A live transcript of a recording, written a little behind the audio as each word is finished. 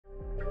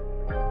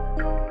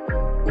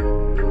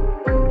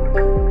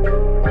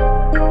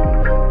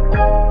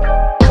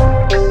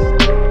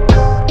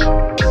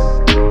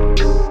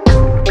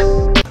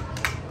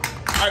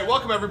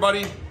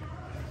everybody?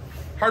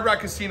 Hard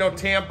Rock Casino,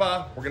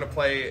 Tampa. We're gonna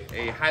play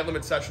a high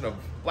limit session of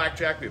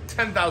blackjack. We have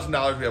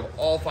 $10,000. We have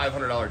all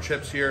 $500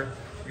 chips here.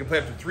 We can play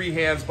up to 3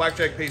 hands.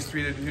 Blackjack pays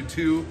 3 to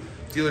 2.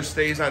 Dealer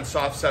stays on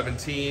soft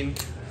 17.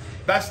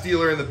 Best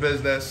dealer in the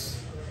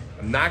business.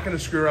 I'm not gonna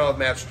screw around with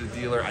match the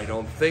dealer. I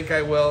don't think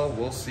I will.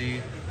 We'll see.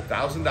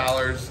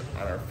 $1,000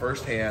 on our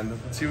first hand.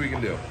 Let's see what we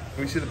can do.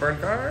 Can we see the burn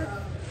card?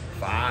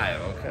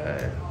 5,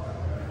 okay.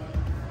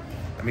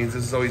 That means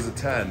this is always a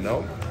 10.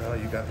 Nope. No,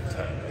 you got the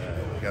 10.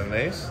 You got an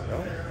ace?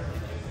 No.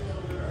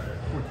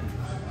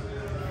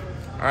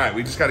 All right,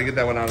 we just got to get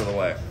that one out of the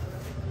way.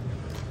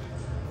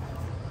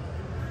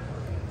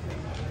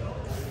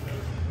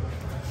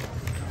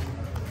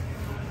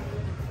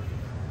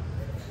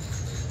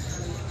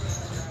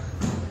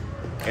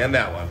 And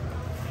that one.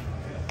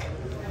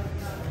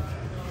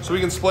 So we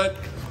can split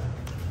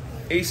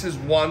aces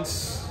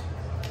once.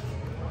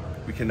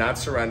 We cannot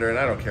surrender, and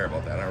I don't care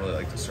about that. I don't really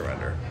like to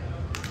surrender.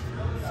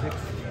 6,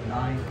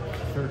 9,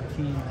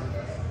 13,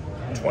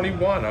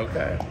 21,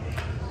 okay.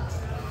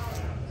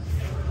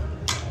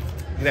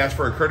 You can ask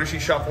for a courtesy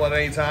shuffle at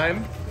any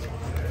time.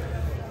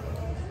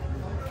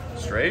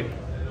 Straight?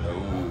 No.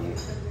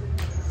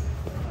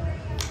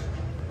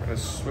 We're gonna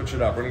switch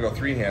it up. We're gonna go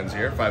 3 hands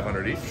here,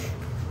 500 each.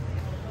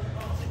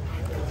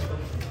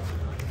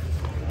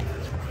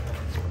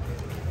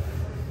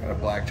 Got a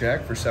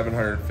blackjack for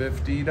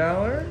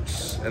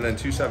 $750, and then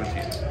 2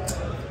 17s.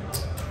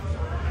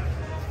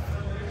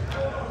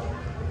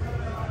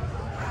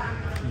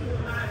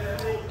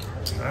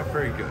 Not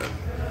very good.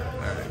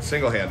 All right,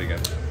 single hand again.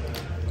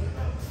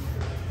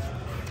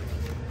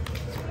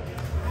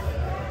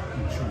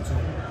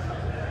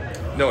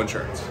 No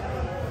insurance.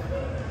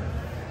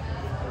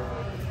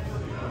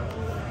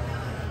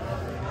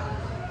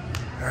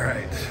 All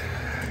right,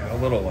 got a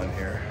little one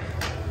here.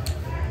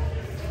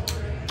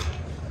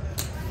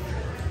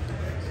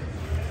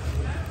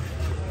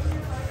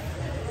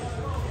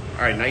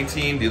 All right,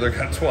 19, dealer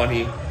got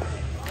 20.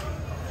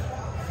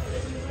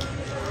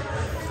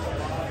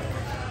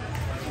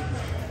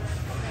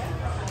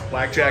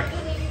 Blackjack,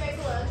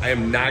 I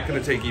am not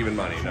gonna take even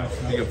money, no.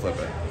 You can flip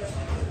it.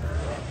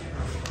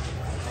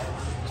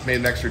 Made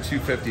an extra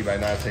 $250 by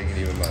not taking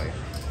even money.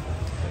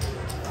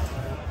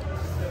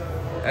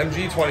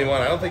 MG21,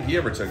 I don't think he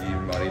ever took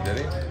even money, did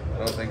he? I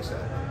don't think so.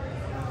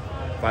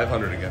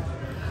 500 again.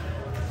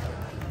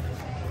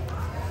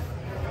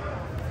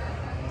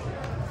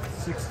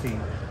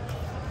 16.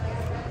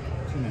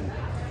 2 minutes.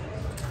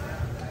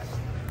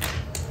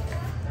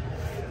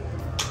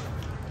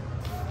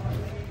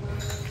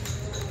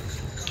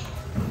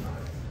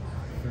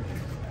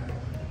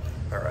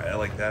 All right, I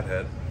like that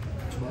hit.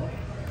 12,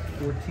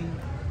 14.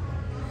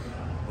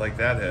 Like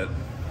that hit.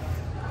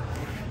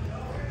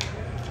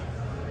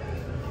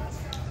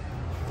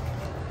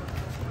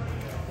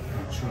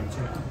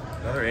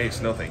 Another ace,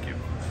 no thank you.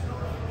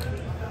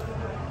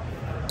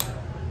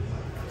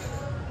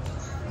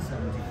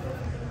 17.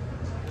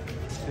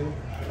 2,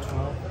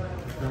 12,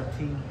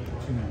 13,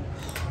 2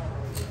 minutes.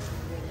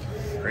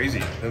 Crazy,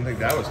 didn't think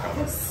that was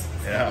coming.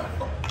 Yeah,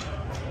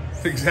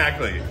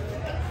 exactly.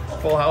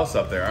 Full house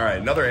up there. All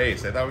right, another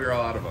ace. I thought we were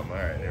all out of them. All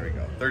right, here we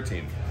go.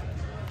 13.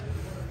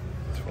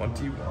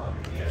 21.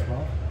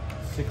 12,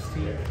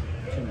 16,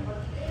 2 minutes.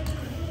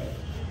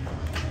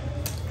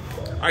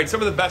 All right,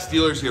 some of the best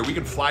dealers here. We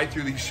can fly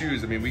through these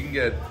shoes. I mean, we can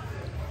get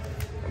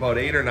about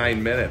 8 or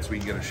 9 minutes. We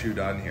can get a shoe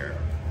done here.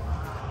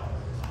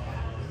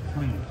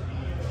 20.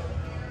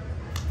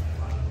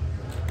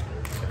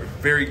 They're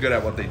very good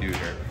at what they do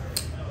here.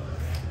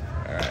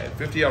 All right,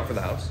 50 out for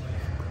the house.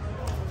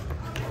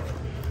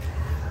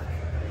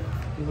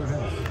 Dealer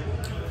house.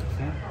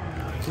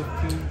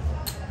 15,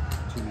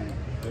 2 minutes.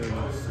 Very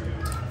nice.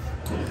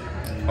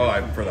 Oh,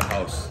 for the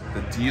house.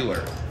 The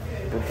dealer.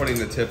 We're putting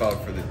the tip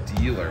out for the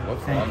dealer.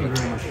 What's wrong with you?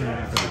 For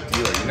the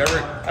dealer. You never.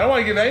 I don't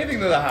want to give anything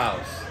to the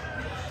house.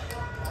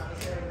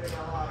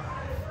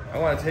 I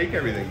want to take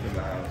everything from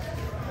the house.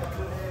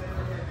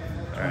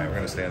 All right, we're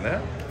gonna stay on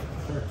that.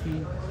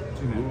 14,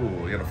 2 minutes.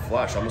 Ooh, we got a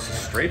flush, almost a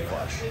straight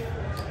flush. All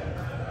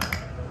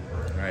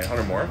right,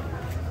 100 more.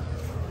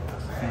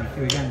 Thank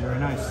you again. Very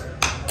nice.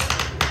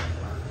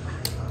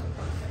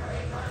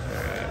 All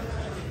right.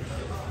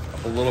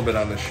 Up a little bit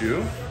on the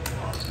shoe.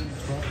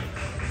 12,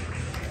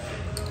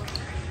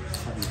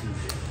 17.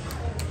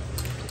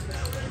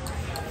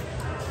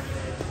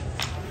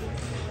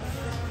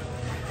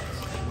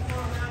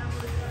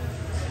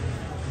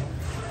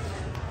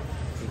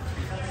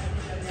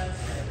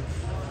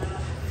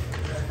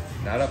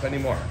 Not up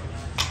anymore.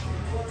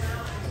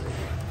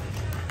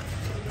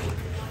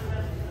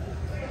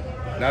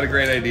 Not a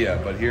great idea,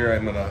 but here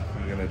I'm gonna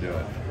do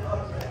it.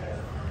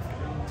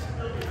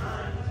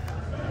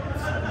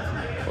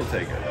 We'll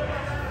take it.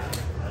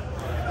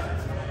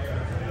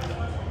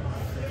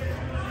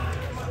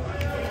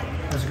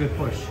 That's a good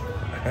push.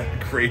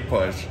 Great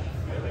push.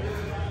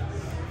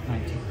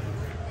 19.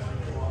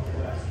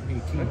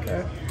 18.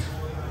 Okay.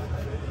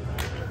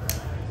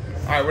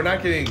 All right, we're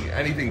not getting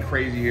anything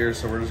crazy here,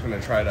 so we're just gonna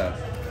try to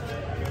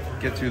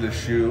get through the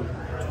shoe.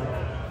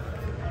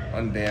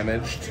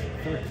 undamaged.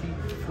 13,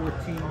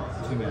 14,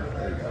 2 minutes.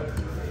 There you go.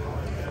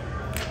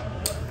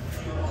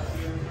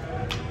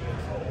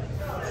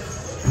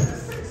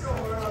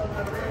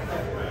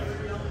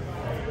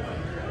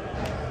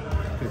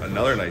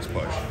 Another nice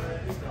push.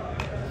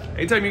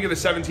 Anytime you get a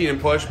 17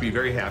 and push, be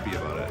very happy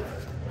about it.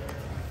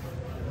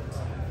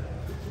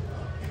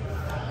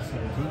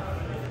 17,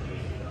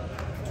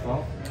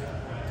 12,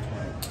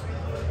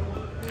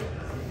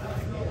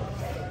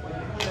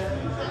 20.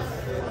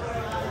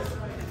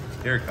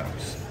 Here it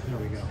comes. There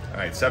we go. All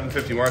right,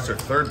 750 more. It's our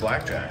third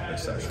blackjack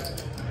this session.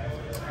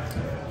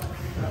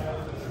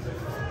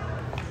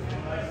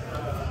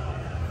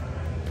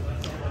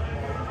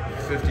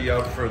 $50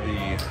 out for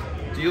the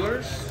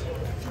dealers.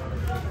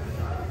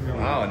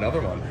 Wow,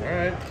 another one. All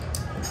right.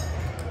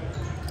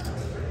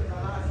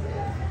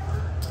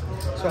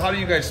 So how do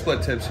you guys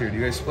split tips here? Do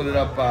you guys split it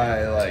up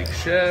by like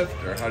shift,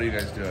 or how do you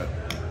guys do it?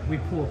 We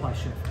pull it by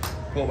shift.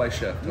 Pull by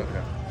shift.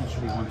 Okay. That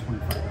should be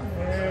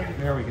 125.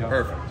 There we go.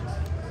 Perfect.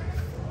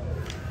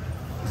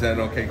 Is that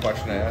an okay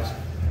question to ask?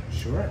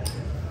 Sure.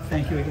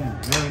 Thank you again.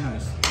 Very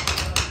nice.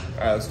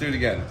 All right, let's do it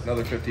again.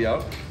 Another 50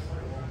 out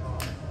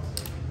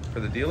for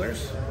the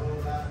dealers.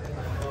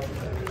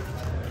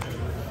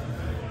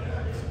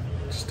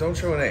 Just don't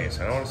show an ace.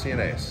 I don't want to see an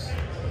ace.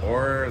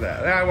 Or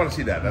that. I want to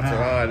see that. That's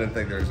I didn't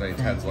think there was any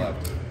tens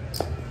left.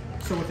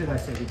 So what did I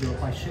say? We do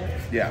it by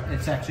shift? Yeah.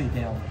 It's actually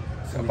daily.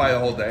 So By the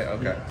whole day?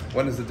 Okay. Yeah.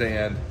 When does the day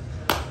end?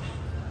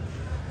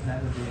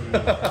 That would be... It's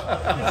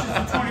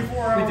just a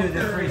 24-hour we do the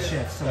period. 3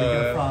 shifts. So we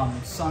go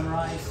from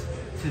sunrise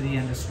to the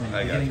end of swing.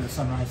 I got Beginning you. of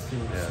sunrise to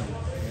Yeah. swing.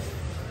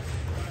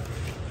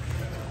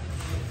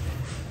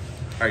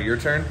 All right, your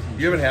turn.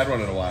 You haven't had one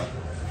in a while.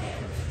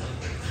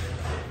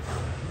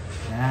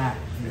 Nah.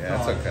 you Yeah,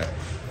 that's thought. okay.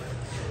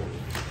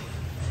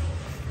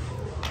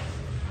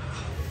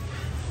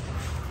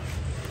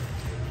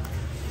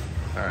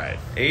 All right,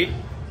 8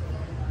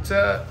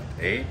 to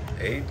 8,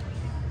 8.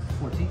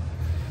 14.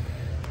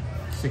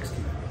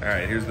 16. All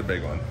right, here's the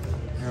big one.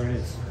 There it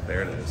is.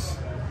 There it is.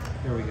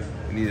 There we go.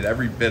 We needed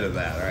every bit of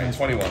that. All right,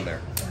 21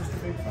 there. There's the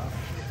big five.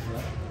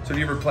 Yep. So do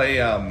you ever play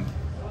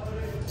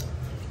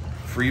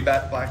free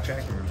bet blackjack?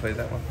 Have you ever played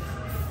that one?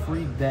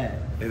 Free bet.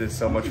 It is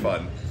so much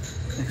fun.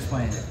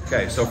 Explain it.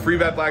 Okay, so free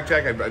bet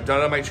blackjack, I've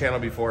done it on my channel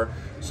before.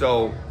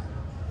 So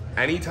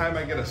anytime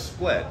I get a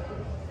split,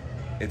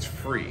 it's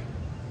free.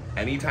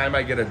 Anytime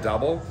I get a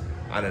double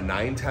on a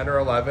 9, 10, or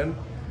 11,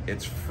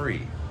 it's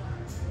free.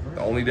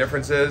 The only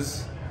difference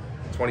is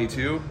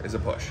 22 is a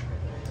push.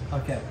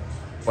 Okay.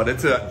 But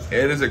it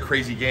is a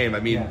crazy game. I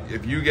mean, Yeah.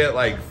 if you get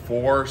like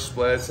 4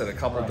 splits and a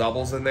couple Right.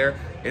 doubles in there,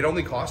 it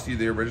only costs you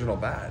the original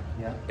bet.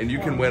 Yeah. And you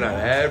can win on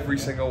every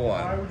single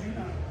Why one. would you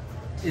not?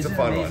 Isn't a it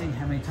fun amazing one.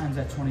 how many times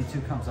that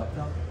 22 comes up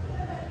though?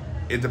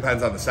 It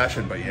depends on the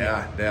session, but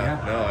yeah.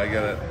 Yeah. No, I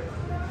get it.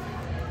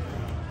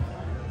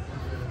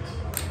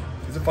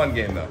 It's a fun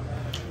game though.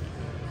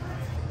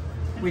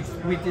 We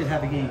did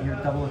have a game here,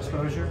 double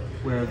exposure,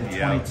 where the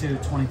Yeah.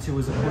 22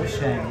 was a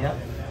push, and yep.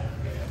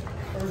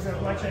 Or was that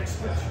blackjack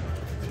switch?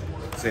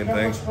 Same Double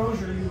thing.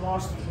 exposure, you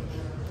lost the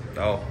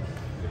push.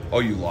 Oh,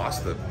 you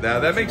lost it. Now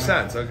that makes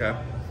sense. Okay.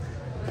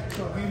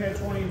 So if you had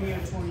 20 and he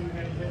had 20, you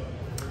had to hit.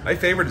 My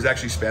favorite is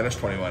actually Spanish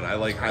 21. I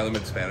like high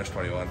limit Spanish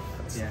 21.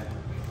 Yeah.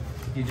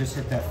 You just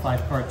hit that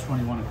 5-card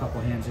 21 a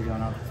couple hands ago,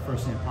 and the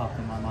first thing that popped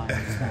in my mind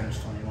was Spanish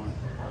 21.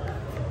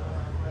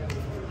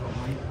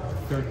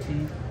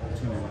 13,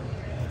 2 minutes.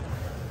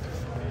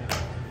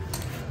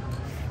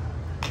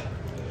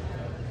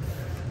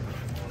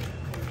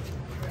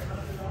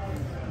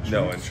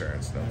 No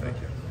insurance. No, thank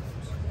you.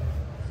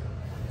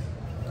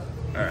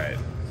 All right.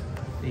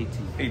 18.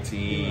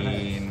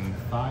 18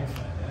 5,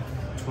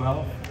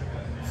 12,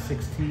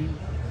 16,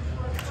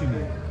 2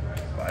 minutes.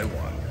 by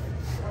 1.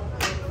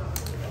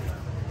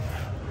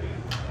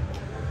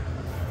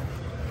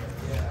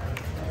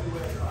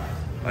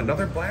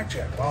 Another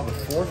blackjack. Wow, the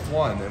 4th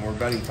one, and we're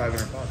betting $500.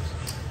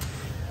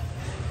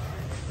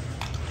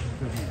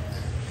 Good hand.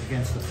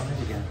 Against the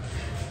 5 again.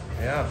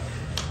 Yeah.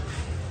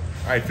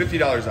 All right,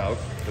 $50 out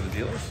for the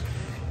dealers.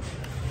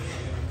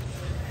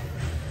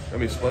 Let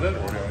me split it,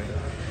 or do I?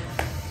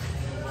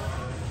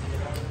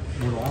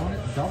 We're on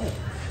it, double.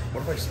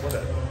 What if I split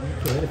it? You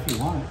could if you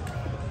want. I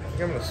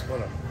think I'm gonna split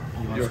them.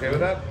 wanna You okay split with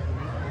that?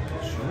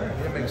 Sure.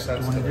 Yeah, it makes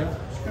sense You want to to do me. it?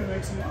 It's going to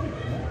make some money.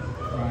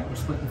 All right, we're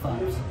splitting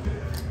 5s.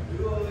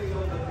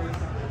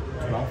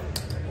 12.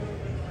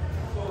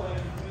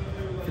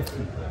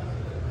 15.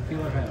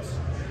 Dealer has.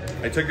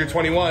 I took your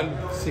 21.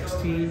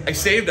 16. I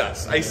saved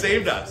us. I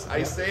saved us.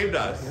 I saved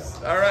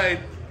us. All right.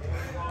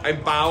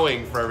 I'm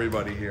bowing for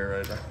everybody here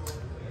right now.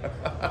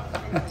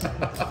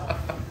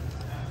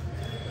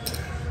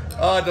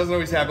 Oh, it doesn't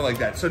always happen like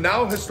that. So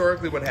now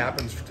historically what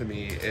happens to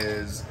me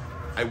is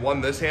I won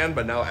this hand,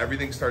 but now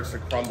everything starts to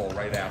crumble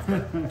right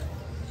after.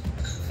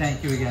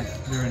 Thank you again.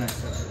 Very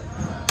nice.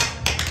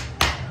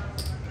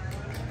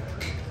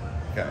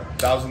 Okay,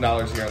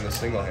 $1,000 here on the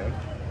single hand.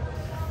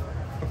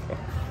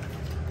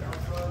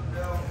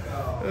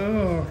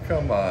 Oh,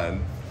 come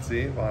on.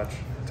 See, watch.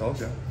 Told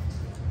you.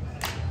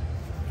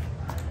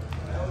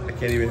 I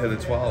can't even hit a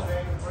 12.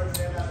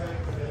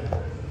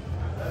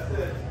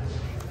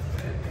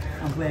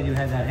 I'm glad you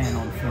had that hand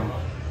on film.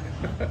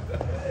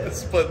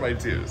 Split my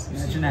twos.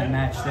 Imagine that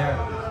match there.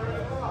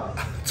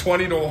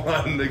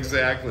 20-1,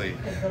 exactly.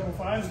 Double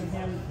fives and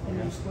hand and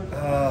then split.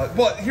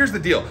 Well, here's the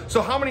deal.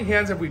 So how many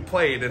hands have we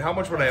played, and how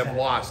much would I have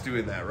lost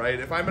doing that, right?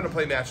 If I'm going to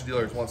play match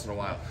dealers once in a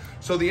while.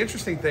 So the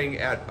interesting thing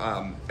at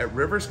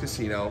Rivers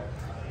Casino,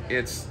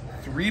 it's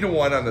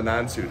 3-1 on the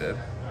non-suited,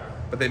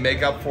 but they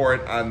make up for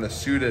it on the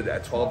suited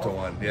at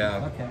 12-1.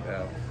 Yeah. Okay.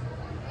 Yeah.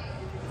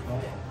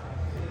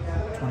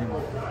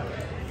 21.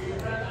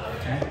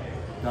 10,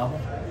 double.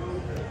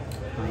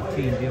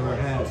 19, dealer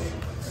has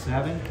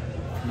 7,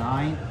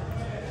 9,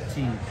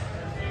 10.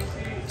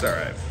 It's all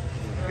right.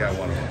 Got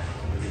one of them.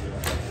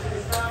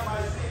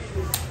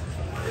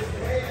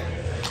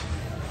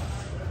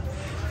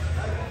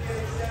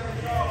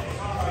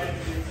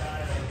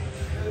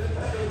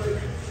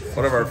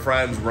 One of our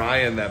friends,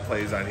 Ryan, that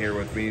plays on here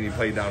with me, and he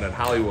played down at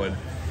Hollywood.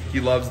 He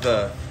loves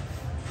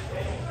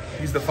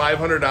he's the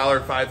 $500,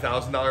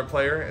 $5,000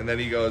 player, and then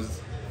he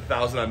goes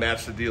 1,000 on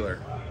match the dealer.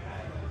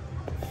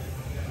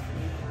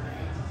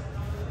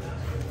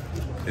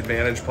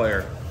 Advantage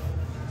player.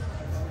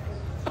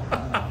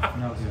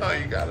 No good. Oh,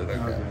 you got it. Okay.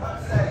 No good.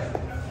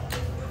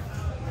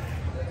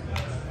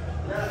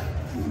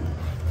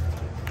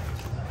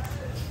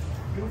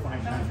 You'll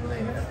find out who they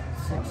hit.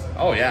 6.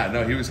 Oh yeah,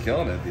 no, he was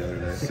killing it the other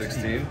day.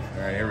 16.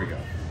 All right, here we go.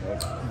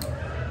 Nope.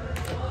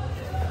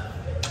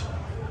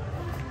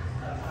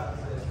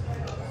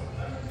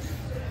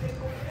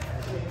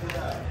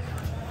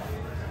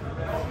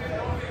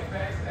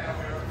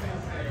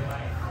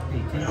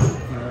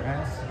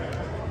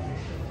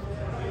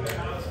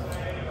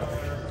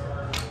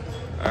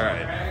 All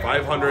right,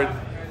 500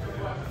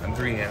 and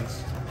 3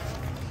 hands.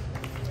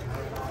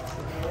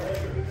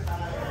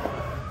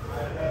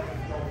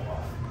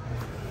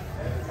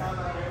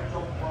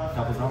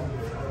 Double double.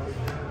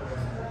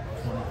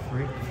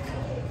 23.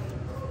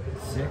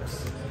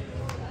 6.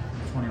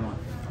 21.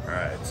 All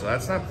right, so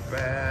that's not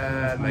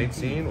bad.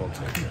 19, we'll I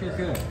take. think you're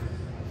good.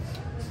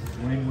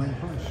 Win-win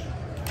push.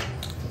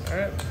 All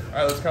right,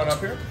 let's count up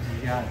here.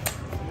 You got it.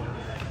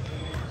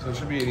 So it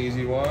should be an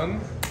easy one.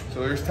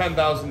 So here's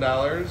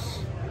 $10,000.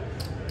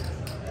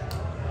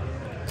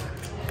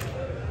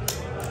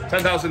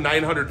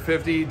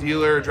 10,950.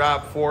 Dealer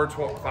drop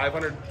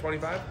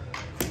 525.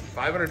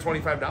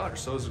 $525.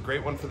 So it was a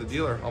great one for the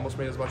dealer. Almost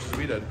made as much as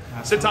we did.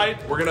 Sit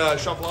tight. We're gonna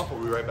shuffle up.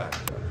 We'll be right back.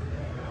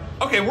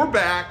 Okay, we're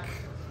back.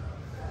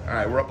 All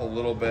right, we're up a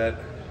little bit.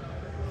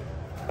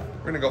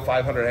 We're gonna go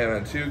 500 hand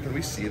on 2. Can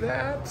we see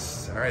that?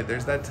 All right,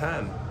 there's that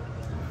 10.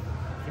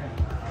 Okay.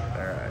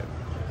 All right.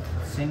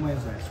 Same way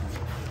as last one.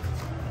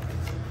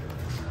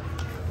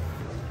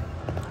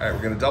 All right,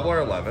 we're gonna double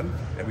our 11,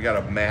 and we got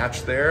a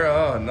match there.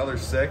 Oh, another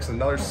 6,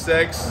 another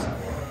 6. Dealer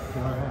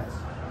has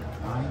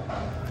 9,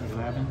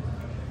 11,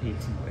 18.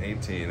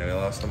 18, and we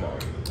lost them all.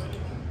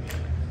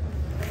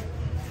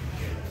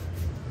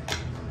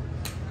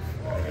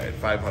 All right,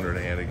 500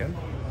 a hand again.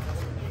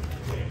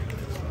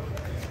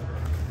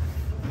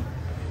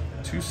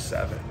 2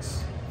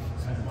 7s.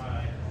 7.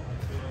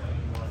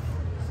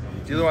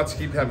 Dealer wants to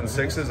keep having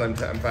 6s. I'm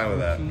fine with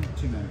that. 14,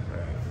 2 men.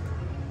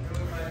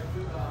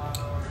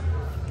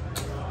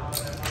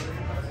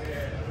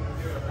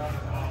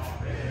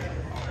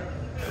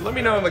 Let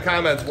me know in the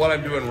comments what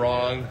I'm doing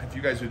wrong. If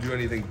you guys would do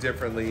anything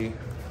differently,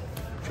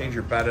 change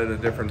your bet at a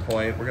different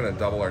point. We're gonna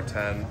double our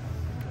 10.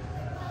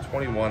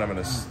 21. I'm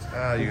gonna.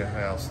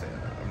 I'll stand.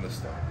 I'm gonna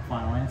stop.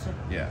 Final answer?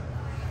 Yeah.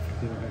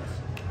 Dealer has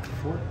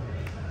 4,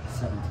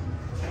 17.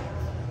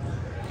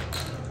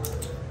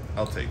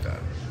 I'll take that.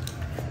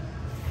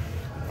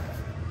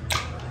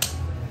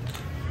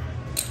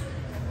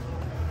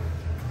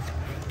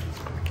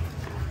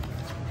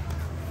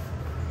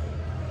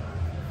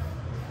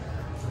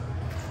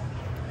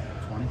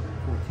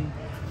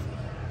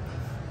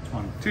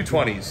 Two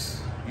 20s.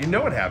 You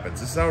know what happens.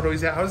 This is how it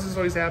always. How does this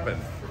always happen?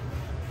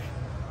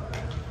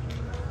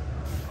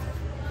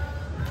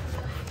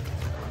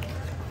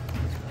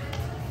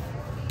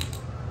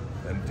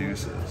 And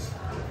deuces.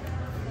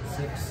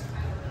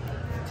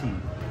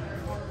 16.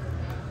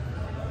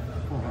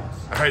 Full house.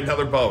 All right,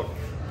 another boat.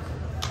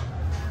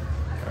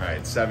 All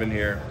right, 7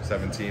 here.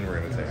 17. We're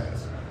gonna take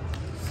this.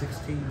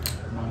 16.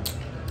 Money.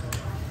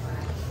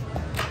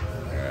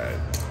 All right.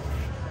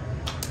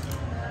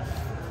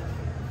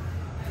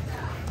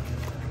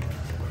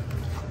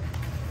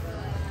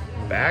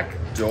 Back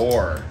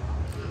door.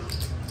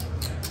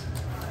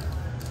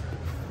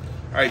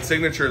 All right,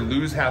 signature,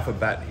 lose half a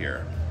bet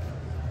here.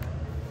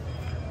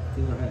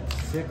 Dealer has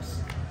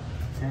 6,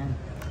 10.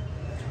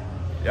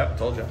 Yep,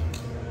 told you.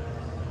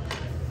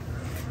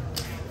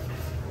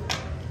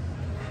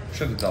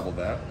 Should have doubled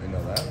that, I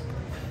know that.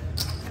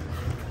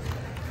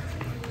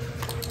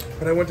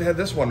 But I went to have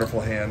this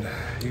wonderful hand.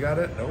 You got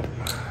it? Nope.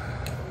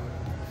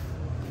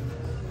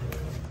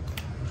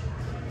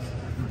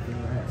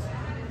 Dealer has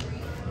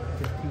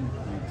 15.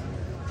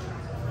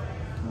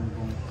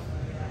 19.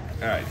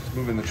 All right, just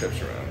moving the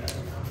chips around.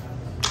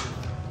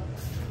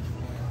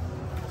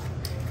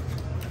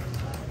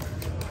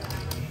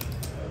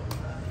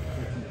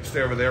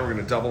 stay over there. We're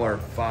gonna double our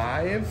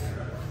 15,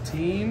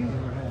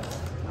 Dealer has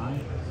 9,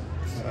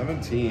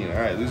 17. All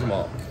right, lose them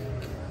all.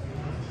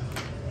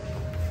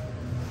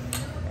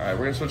 All right,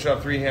 we're gonna switch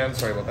up 3 hands.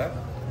 Sorry about that.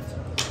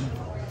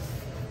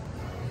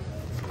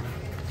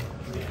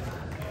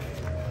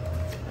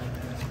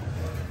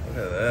 Look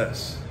at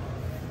this.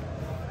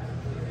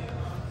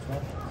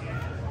 12,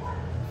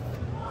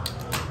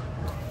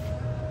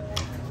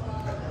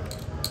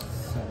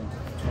 7,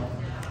 12.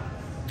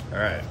 All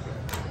right.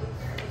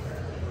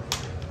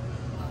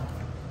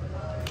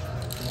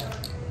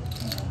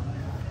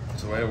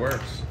 That's the way it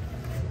works.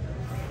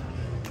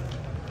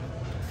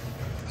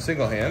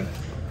 Single hand.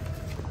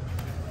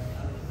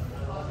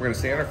 We're gonna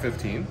stay on our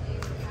 15.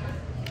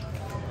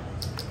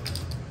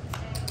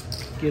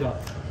 Get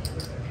up.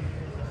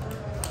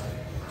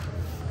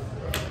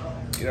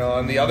 You know,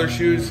 on the other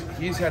shoes,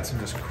 he's had some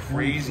just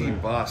crazy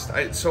bust.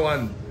 So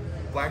on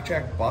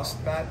Blackjack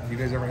bust bet, you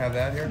guys ever have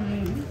that here?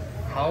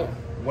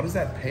 What does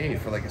that pay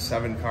for like a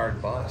 7-card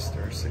bust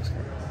or a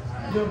 6-card?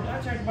 The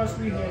blackjack bust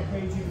we had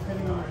paid you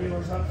depending on the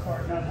dealer's up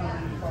card, not how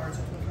many cards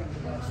it took in the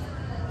bust.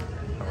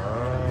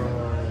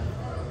 Oh.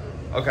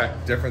 Okay,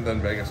 different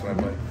than Vegas when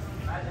I played.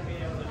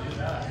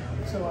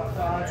 So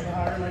the odds were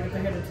higher. Like if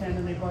they had a 10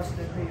 and they busted,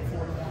 they paid 4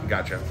 to 1.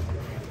 Gotcha.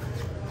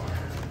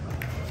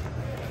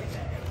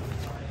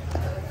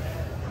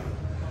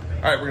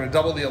 All right, we're gonna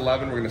double the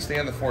 11. We're gonna stay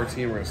on the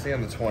 14. We're gonna stay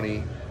on the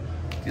 20.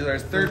 Dealer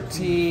has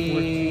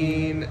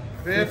 13,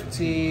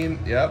 15.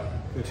 Yep,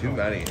 too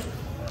many.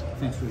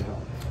 Thanks for the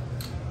help.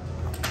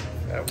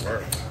 That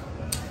works.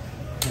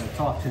 Yeah,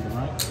 talk to them,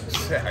 right?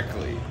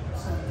 Exactly.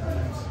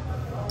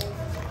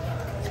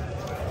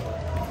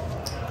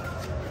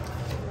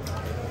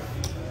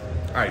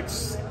 All right,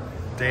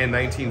 stay in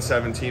 19,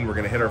 17. We're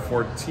gonna hit our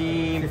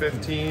 14,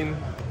 15.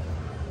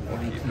 We'll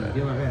keep 19. it.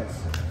 Dealer has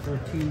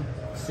 13,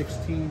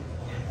 16,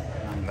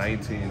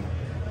 19.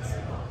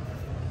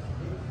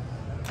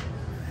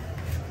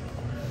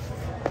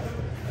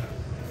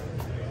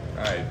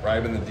 All right,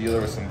 bribing the dealer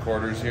with some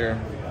quarters here.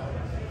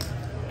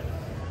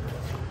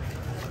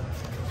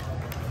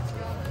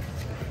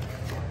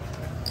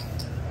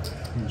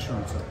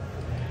 Insurance up.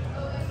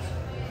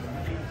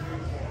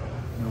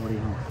 Nobody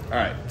home. All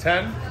right,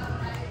 10,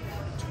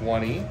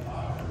 20,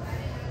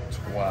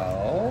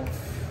 12,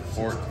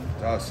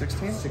 14,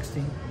 16?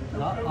 16.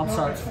 I'm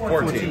sorry.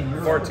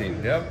 14,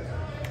 14, yep.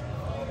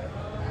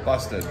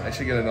 Busted. I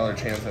should get another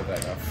chance at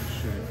that now.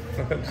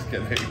 Sure. Just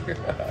kidding.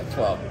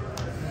 12.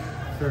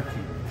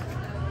 13.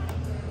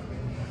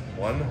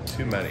 One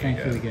too many.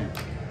 Thank you again.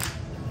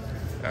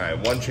 All right,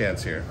 one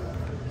chance here.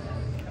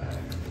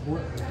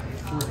 14.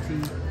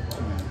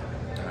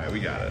 All right, we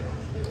got it.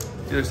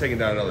 Dealer's taking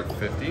down another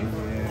 50. Yeah.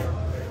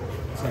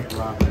 It's like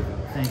robbery.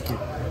 Thank you.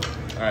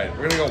 All right,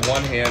 we're gonna go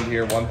one hand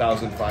here,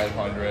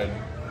 1,500.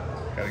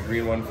 Got a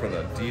green one for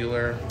the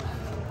dealer.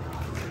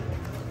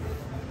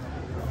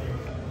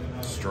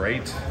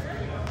 Straight.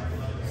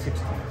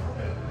 16.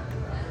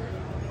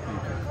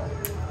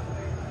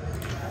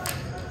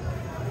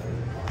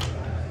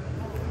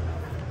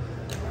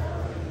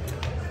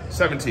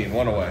 17,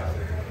 one away.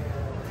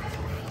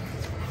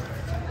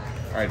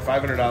 All right,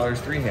 $500,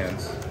 3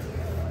 hands.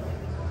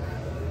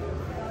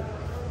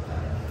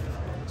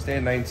 Stay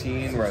at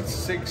 19, we're at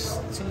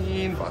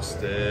 16,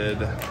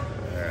 busted. All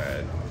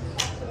right.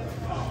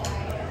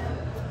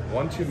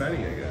 One too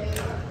many again.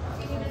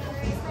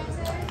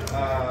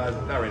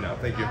 Not right now,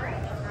 thank you.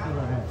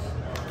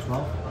 12.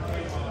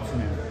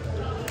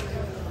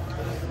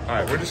 All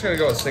right, we're just gonna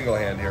go a single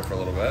hand here for a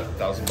little bit,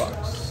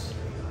 $1,000.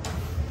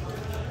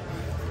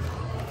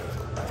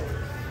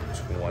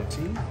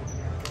 20.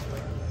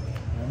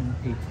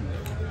 18.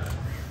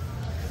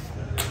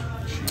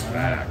 She's All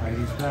back. right,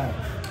 he's back.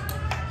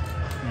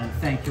 And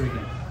thank you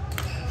again.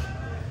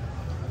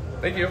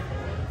 Thank you.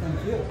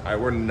 Thank you. All right,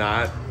 we're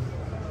not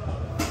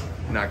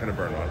gonna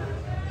burn one.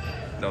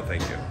 No,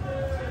 thank you.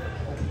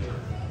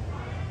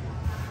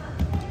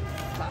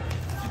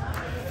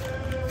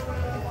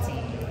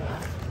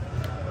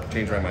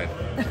 Change my mind.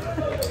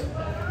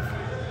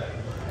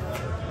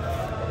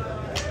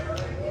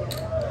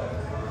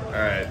 All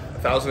right,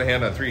 1,000 a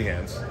hand on 3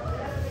 hands.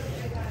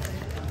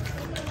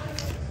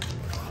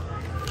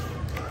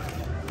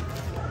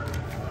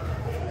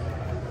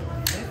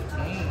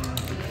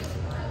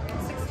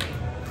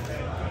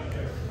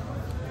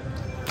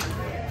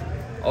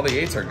 All the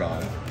 8s are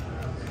gone.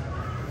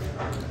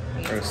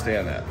 We're gonna stay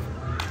on that.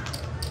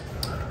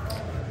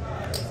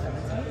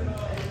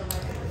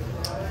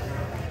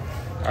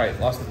 All right,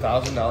 lost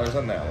 $1,000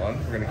 on that one.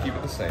 We're gonna keep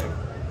it the same.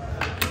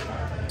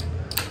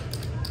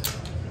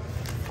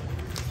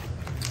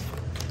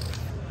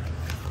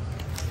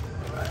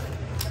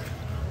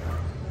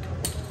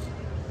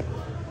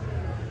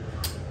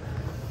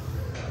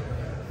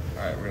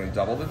 All right, we're gonna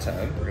double the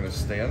 10. We're gonna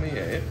stay on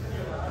the 8.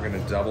 We're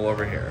gonna double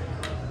over here.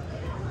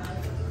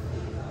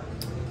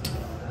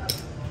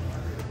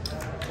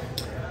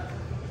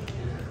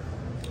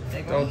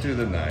 Don't do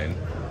the 9.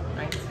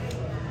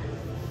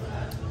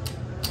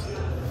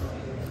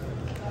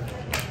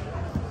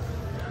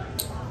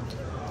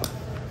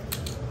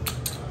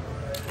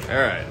 All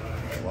right,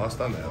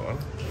 lost on that one.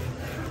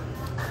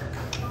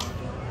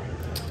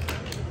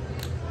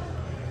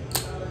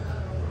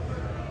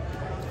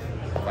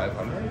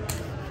 $500.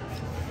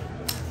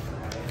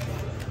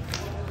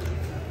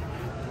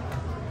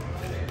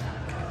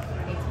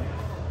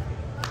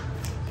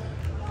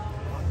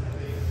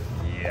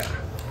 Yeah.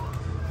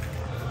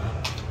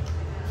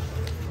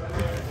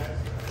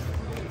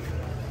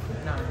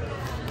 No.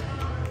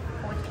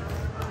 14.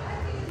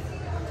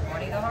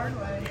 20 the hard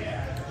way.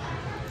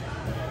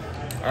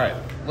 All right,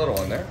 little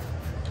one there.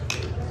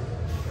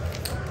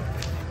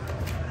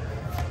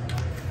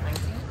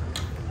 19.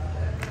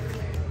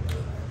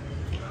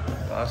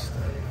 Lost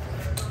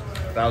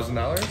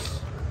 $1,000.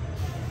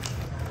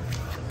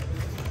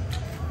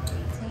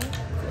 18.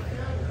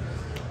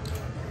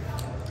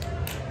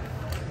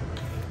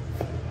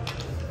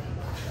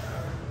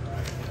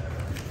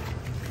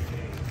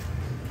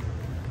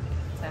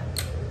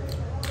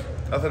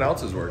 Nothing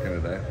else is working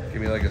today.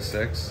 Give me like a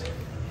 6.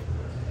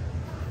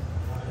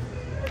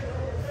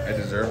 I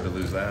deserve to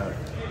lose that. All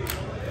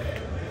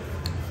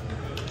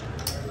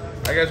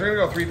right, guys, we're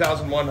gonna go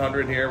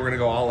 3,100 here. We're gonna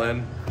go all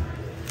in.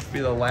 Be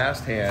the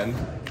last hand.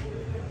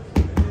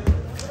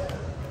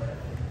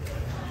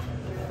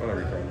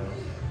 Whatever you turn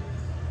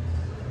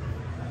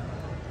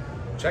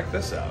this. Check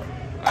this out.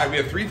 All right, we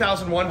have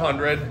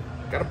 3,100.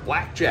 Got a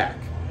blackjack.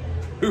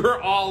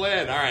 We're all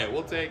in. All right,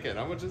 we'll take it.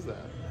 How much is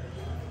that?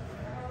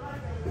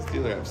 This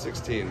dealer has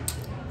 16.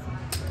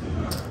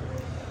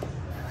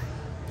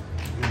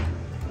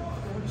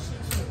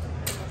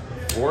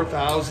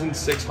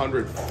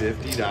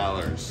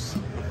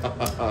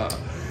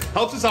 $4,650.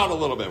 Helps us out a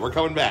little bit. We're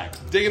coming back.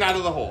 Digging out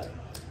of the hole.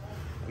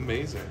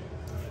 Amazing.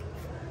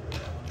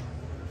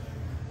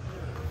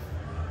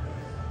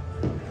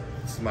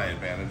 This is my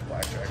advantage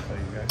blackjack play,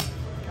 you guys.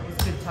 That was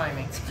good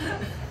timing.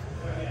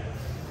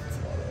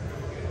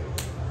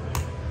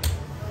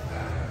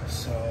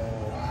 So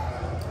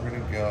we're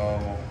gonna go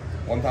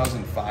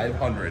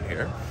 1,500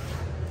 here.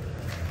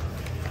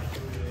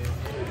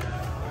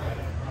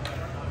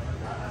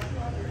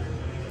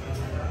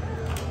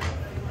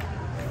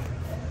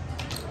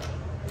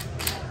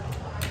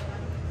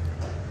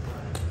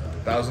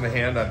 $1,000 a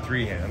hand on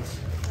 3 hands.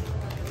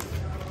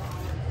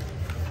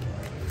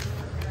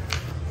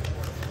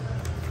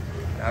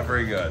 Not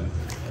very good.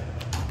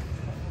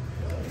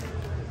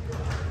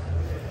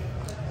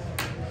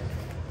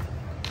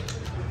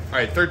 All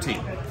right,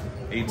 13,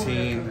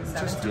 18,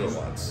 just do it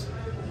once.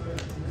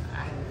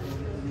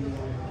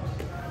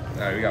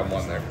 All right, we got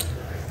one there.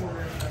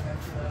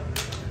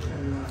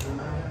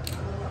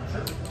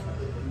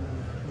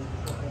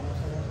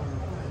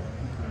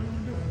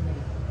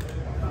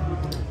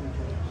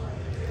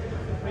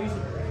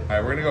 All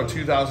right, we're gonna go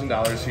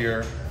 $2,000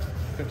 here,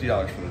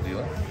 $50 for the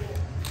dealer.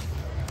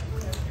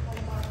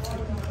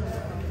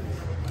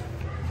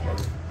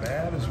 As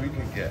bad as we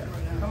can get.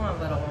 Come on,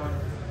 little one.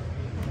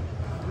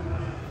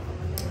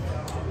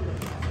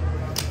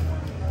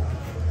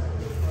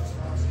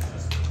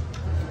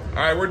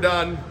 All right, we're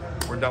done.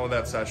 We're done with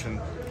that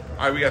session.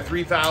 All right, we got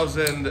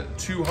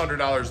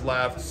 $3,200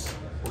 left.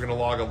 We're gonna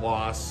log a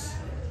loss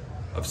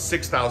of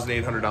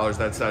 $6,800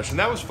 that session.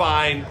 That was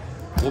fine.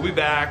 We'll be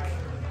back.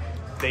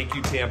 Thank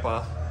you,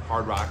 Tampa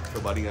Hard Rock, for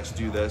letting us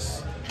do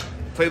this.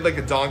 Played like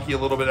a donkey a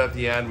little bit at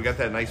the end. We got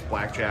that nice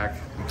blackjack.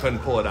 We couldn't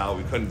pull it out.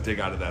 We couldn't dig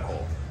out of that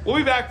hole. We'll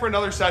be back for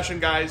another session,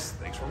 guys.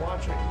 Thanks for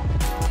watching.